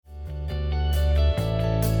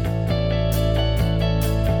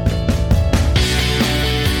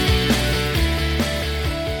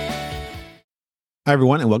Hi,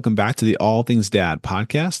 everyone, and welcome back to the All Things Dad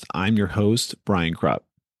podcast. I'm your host, Brian Krupp.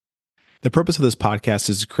 The purpose of this podcast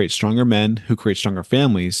is to create stronger men who create stronger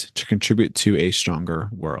families to contribute to a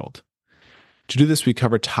stronger world. To do this, we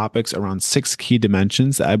cover topics around six key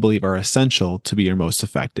dimensions that I believe are essential to be your most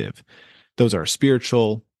effective. Those are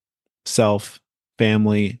spiritual, self,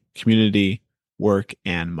 family, community, work,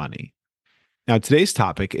 and money. Now, today's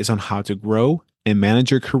topic is on how to grow and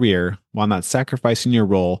manage your career while not sacrificing your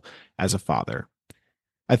role as a father.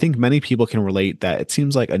 I think many people can relate that it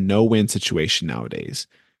seems like a no win situation nowadays.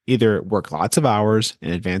 Either work lots of hours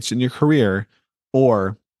and advance in your career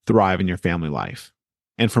or thrive in your family life.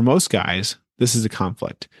 And for most guys, this is a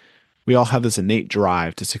conflict. We all have this innate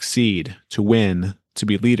drive to succeed, to win, to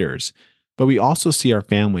be leaders, but we also see our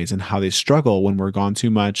families and how they struggle when we're gone too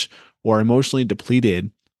much or emotionally depleted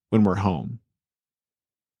when we're home.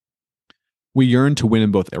 We yearn to win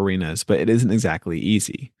in both arenas, but it isn't exactly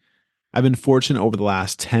easy. I've been fortunate over the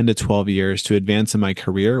last 10 to 12 years to advance in my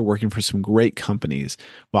career, working for some great companies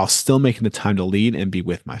while still making the time to lead and be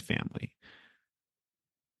with my family.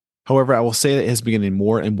 However, I will say that it has been getting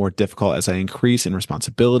more and more difficult as I increase in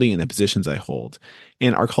responsibility in the positions I hold,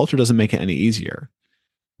 and our culture doesn't make it any easier.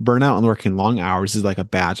 Burnout and working long hours is like a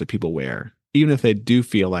badge that people wear, even if they do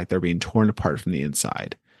feel like they're being torn apart from the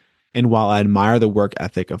inside. And while I admire the work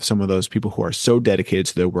ethic of some of those people who are so dedicated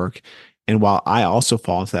to their work, and while I also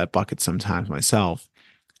fall into that bucket sometimes myself,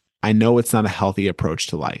 I know it's not a healthy approach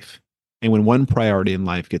to life. And when one priority in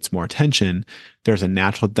life gets more attention, there's a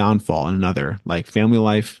natural downfall in another, like family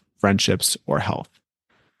life, friendships, or health.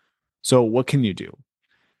 So, what can you do?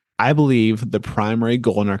 I believe the primary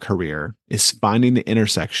goal in our career is finding the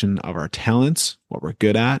intersection of our talents, what we're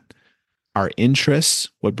good at, our interests,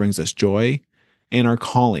 what brings us joy, and our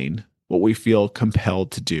calling, what we feel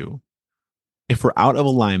compelled to do. If we're out of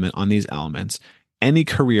alignment on these elements, any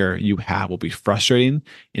career you have will be frustrating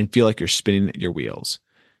and feel like you're spinning your wheels.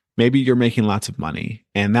 Maybe you're making lots of money,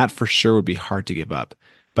 and that for sure would be hard to give up.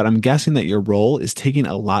 But I'm guessing that your role is taking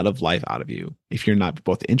a lot of life out of you if you're not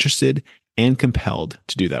both interested and compelled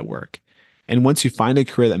to do that work. And once you find a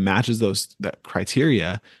career that matches that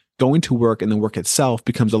criteria, going to work and the work itself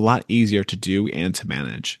becomes a lot easier to do and to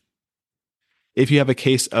manage. If you have a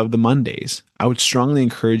case of the Mondays, I would strongly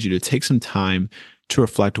encourage you to take some time to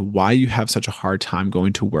reflect why you have such a hard time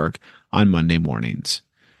going to work on Monday mornings.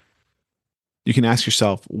 You can ask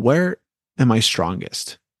yourself, where am I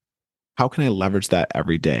strongest? How can I leverage that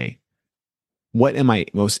every day? What am I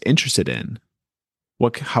most interested in?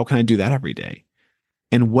 How can I do that every day?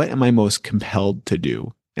 And what am I most compelled to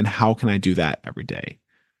do? And how can I do that every day?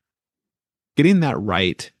 Getting that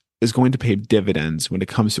right is going to pay dividends when it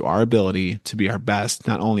comes to our ability to be our best,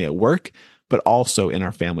 not only at work, but also in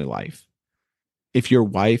our family life. If your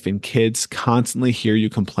wife and kids constantly hear you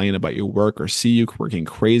complain about your work or see you working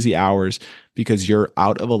crazy hours because you're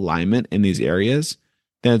out of alignment in these areas,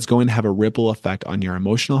 then it's going to have a ripple effect on your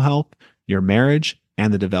emotional health, your marriage,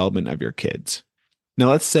 and the development of your kids. Now,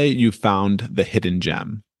 let's say you found the hidden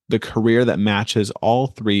gem, the career that matches all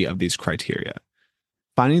three of these criteria.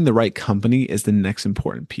 Finding the right company is the next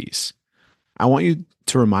important piece. I want you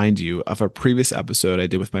to remind you of a previous episode I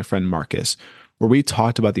did with my friend Marcus, where we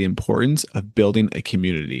talked about the importance of building a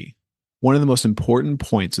community. One of the most important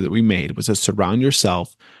points that we made was to surround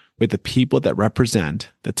yourself with the people that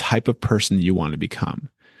represent the type of person you want to become.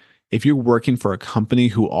 If you're working for a company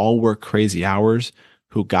who all work crazy hours,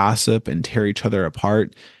 who gossip and tear each other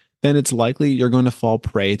apart, then it's likely you're going to fall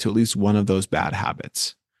prey to at least one of those bad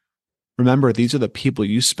habits. Remember, these are the people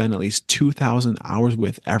you spend at least 2,000 hours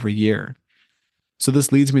with every year. So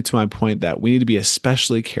this leads me to my point that we need to be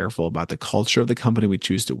especially careful about the culture of the company we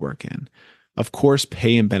choose to work in. Of course,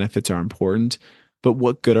 pay and benefits are important, but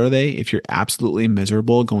what good are they if you're absolutely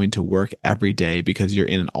miserable going to work every day because you're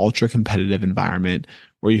in an ultra competitive environment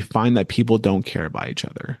where you find that people don't care about each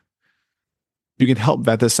other? You can help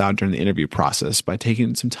vet this out during the interview process by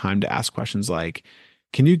taking some time to ask questions like,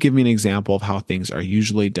 can you give me an example of how things are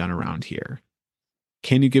usually done around here?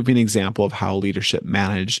 Can you give me an example of how leadership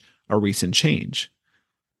managed a recent change?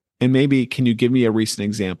 And maybe can you give me a recent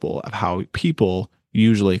example of how people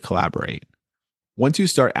usually collaborate? Once you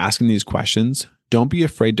start asking these questions, don't be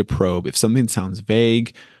afraid to probe if something sounds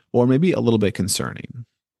vague or maybe a little bit concerning.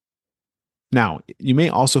 Now, you may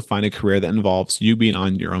also find a career that involves you being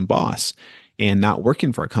on your own boss and not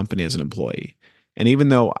working for a company as an employee. And even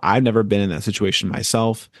though I've never been in that situation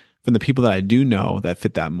myself, from the people that I do know that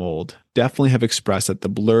fit that mold, definitely have expressed that the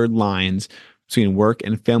blurred lines between work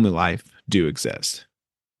and family life do exist.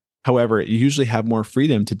 However, you usually have more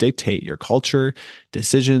freedom to dictate your culture,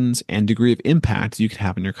 decisions, and degree of impact you can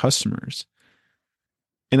have on your customers.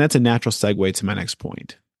 And that's a natural segue to my next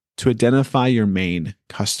point, to identify your main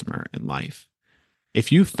customer in life.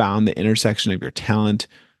 If you found the intersection of your talent,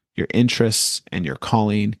 your interests, and your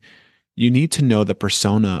calling, you need to know the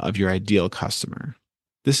persona of your ideal customer.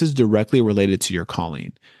 This is directly related to your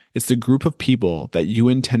calling. It's the group of people that you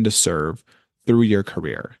intend to serve through your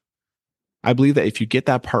career. I believe that if you get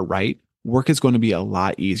that part right, work is going to be a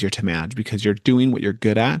lot easier to manage because you're doing what you're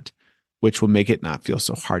good at, which will make it not feel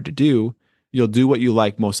so hard to do. You'll do what you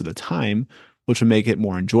like most of the time, which will make it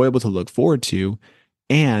more enjoyable to look forward to.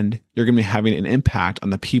 And you're going to be having an impact on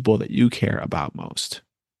the people that you care about most.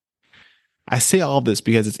 I say all of this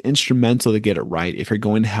because it's instrumental to get it right if you're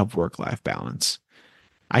going to have work-life balance.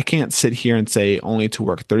 I can't sit here and say only to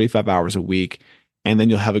work 35 hours a week and then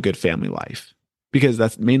you'll have a good family life, because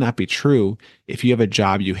that may not be true if you have a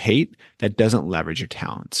job you hate that doesn't leverage your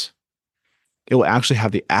talents. It will actually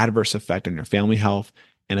have the adverse effect on your family health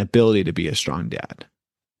and ability to be a strong dad.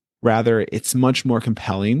 Rather, it's much more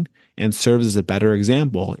compelling and serves as a better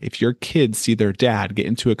example if your kids see their dad get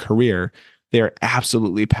into a career they are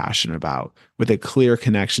absolutely passionate about, with a clear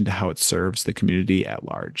connection to how it serves the community at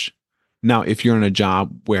large. Now, if you're in a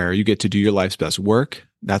job where you get to do your life's best work,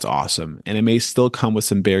 that's awesome. And it may still come with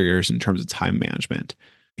some barriers in terms of time management.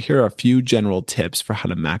 Here are a few general tips for how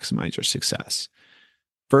to maximize your success.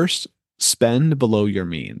 First, spend below your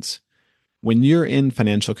means. When you're in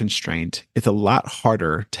financial constraint, it's a lot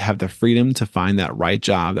harder to have the freedom to find that right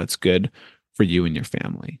job that's good for you and your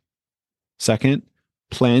family. Second,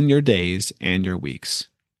 plan your days and your weeks.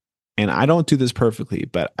 And I don't do this perfectly,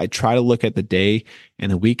 but I try to look at the day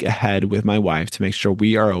and the week ahead with my wife to make sure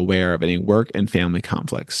we are aware of any work and family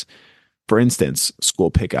conflicts. For instance,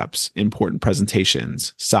 school pickups, important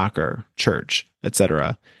presentations, soccer, church,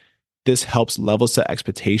 etc. This helps level set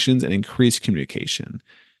expectations and increase communication.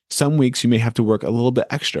 Some weeks you may have to work a little bit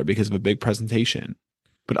extra because of a big presentation,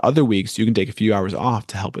 but other weeks you can take a few hours off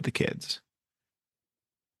to help with the kids.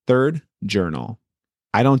 Third, journal.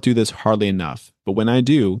 I don't do this hardly enough, but when I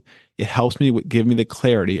do, it helps me give me the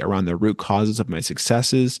clarity around the root causes of my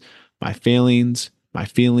successes, my failings, my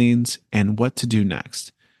feelings, and what to do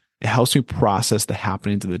next. It helps me process the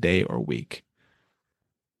happenings of the day or week.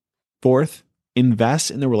 Fourth,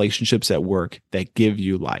 invest in the relationships at work that give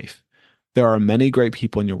you life. There are many great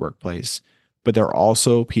people in your workplace, but there are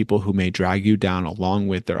also people who may drag you down along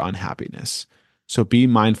with their unhappiness. So be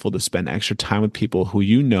mindful to spend extra time with people who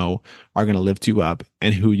you know are going to lift you up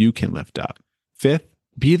and who you can lift up. Fifth,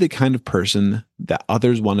 be the kind of person that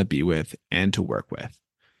others want to be with and to work with.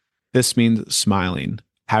 This means smiling,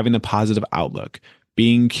 having a positive outlook,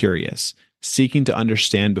 being curious, seeking to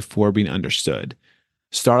understand before being understood.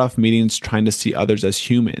 Start off meetings trying to see others as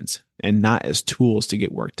humans and not as tools to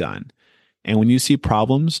get work done. And when you see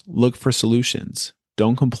problems, look for solutions.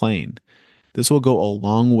 Don't complain. This will go a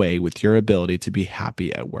long way with your ability to be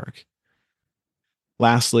happy at work.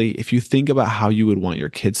 Lastly, if you think about how you would want your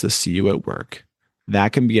kids to see you at work,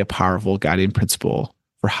 that can be a powerful guiding principle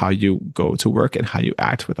for how you go to work and how you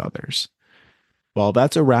act with others. Well,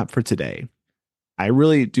 that's a wrap for today. I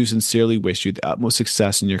really do sincerely wish you the utmost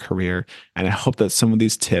success in your career, and I hope that some of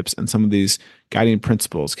these tips and some of these guiding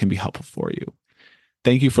principles can be helpful for you.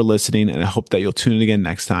 Thank you for listening, and I hope that you'll tune in again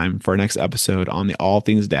next time for our next episode on the All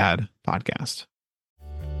Things Dad podcast.